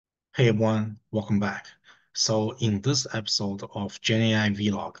Hey everyone, welcome back. So in this episode of GenAI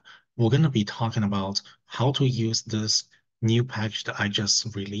Vlog, we're going to be talking about how to use this new package that I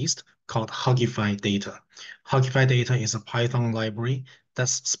just released called Huggify-Data. Huggify-Data is a Python library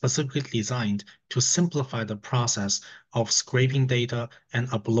that's specifically designed to simplify the process of scraping data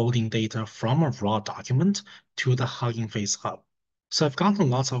and uploading data from a raw document to the HuggingFace Hub. So I've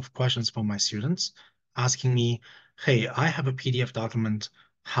gotten lots of questions from my students asking me, hey, I have a PDF document.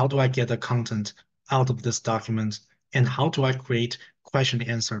 How do I get the content out of this document? And how do I create question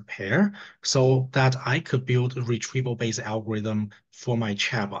answer pair so that I could build a retrieval-based algorithm for my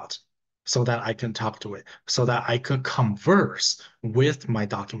chatbot so that I can talk to it, so that I could converse with my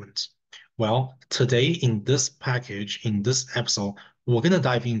document? Well, today in this package, in this episode, we're going to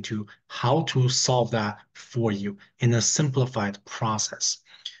dive into how to solve that for you in a simplified process.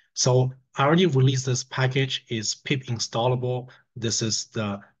 So I already released this package, is pip installable. This is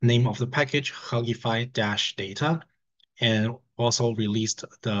the name of the package, Huggify-Data, and also released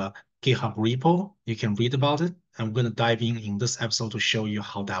the GitHub repo. You can read about it. I'm going to dive in this episode to show you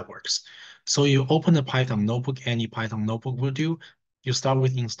how that works. So you open the Python notebook, any Python notebook will do. You start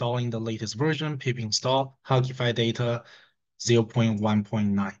with installing the latest version, pip install Huggify-Data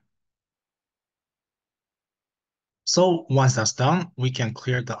 0.1.9. So once that's done, we can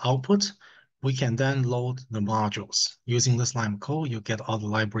clear the output. We can then load the modules. Using this line of code, you get all the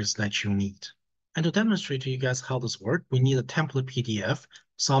libraries that you need. And to demonstrate to you guys how this works, we need a template PDF.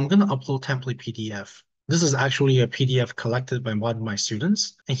 So I'm going to upload template PDF. This is actually a PDF collected by one of my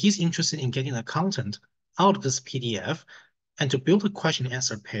students, and he's interested in getting the content out of this PDF and to build a question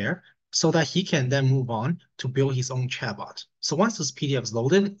answer pair so that he can then move on to build his own chatbot. So once this PDF is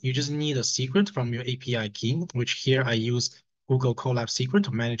loaded, you just need a secret from your API key, which here I use Google Colab secret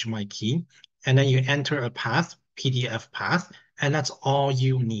to manage my key. And then you enter a path, PDF path, and that's all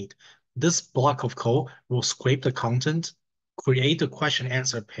you need. This block of code will scrape the content, create a question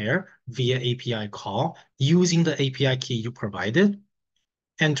answer pair via API call using the API key you provided,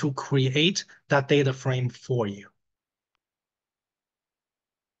 and to create that data frame for you.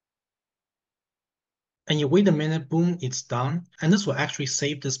 And you wait a minute, boom, it's done. And this will actually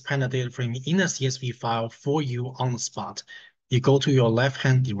save this Panda data frame in a CSV file for you on the spot. You go to your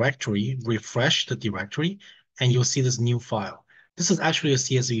left-hand directory, refresh the directory, and you'll see this new file. This is actually a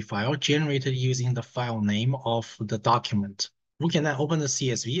CSV file generated using the file name of the document. We can then open the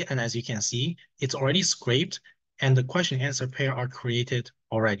CSV, and as you can see, it's already scraped, and the question answer pair are created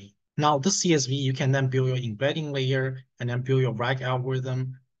already. Now, this CSV, you can then build your embedding layer and then build your RAG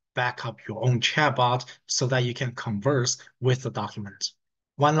algorithm, back up your own chatbot so that you can converse with the document.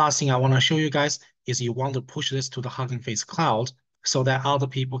 One last thing I want to show you guys is you want to push this to the Hugging Face cloud so that other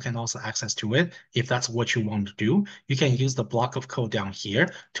people can also access to it. If that's what you want to do, you can use the block of code down here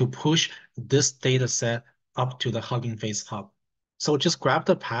to push this data set up to the Hugging Face Hub. So just grab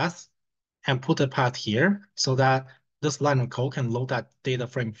the path and put the path here so that this line of code can load that data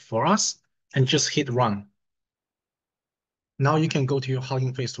frame for us and just hit run. Now you can go to your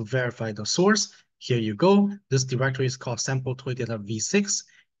Hugging Face to verify the source. Here you go. This directory is called sample toy data v6.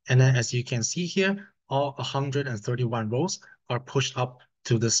 And then as you can see here, all 131 rows are pushed up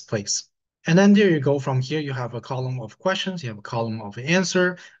to this place. And then there you go. From here, you have a column of questions, you have a column of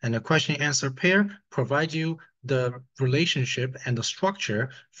answer, and a question answer pair provide you the relationship and the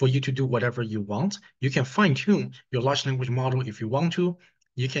structure for you to do whatever you want. You can fine tune your large language model if you want to.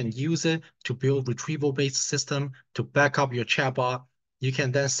 You can use it to build retrieval-based system to back up your chatbot. You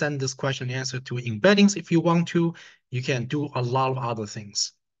can then send this question and answer to embeddings if you want to. You can do a lot of other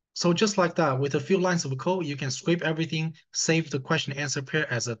things. So just like that, with a few lines of code, you can scrape everything, save the question answer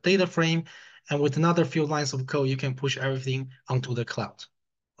pair as a data frame, and with another few lines of code, you can push everything onto the cloud.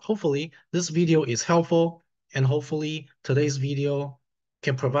 Hopefully, this video is helpful, and hopefully today's video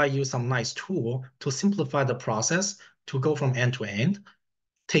can provide you some nice tool to simplify the process to go from end to end.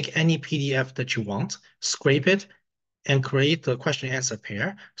 Take any PDF that you want, scrape it, and create the question answer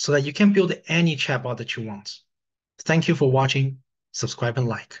pair so that you can build any chatbot that you want. Thank you for watching. Subscribe and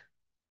like.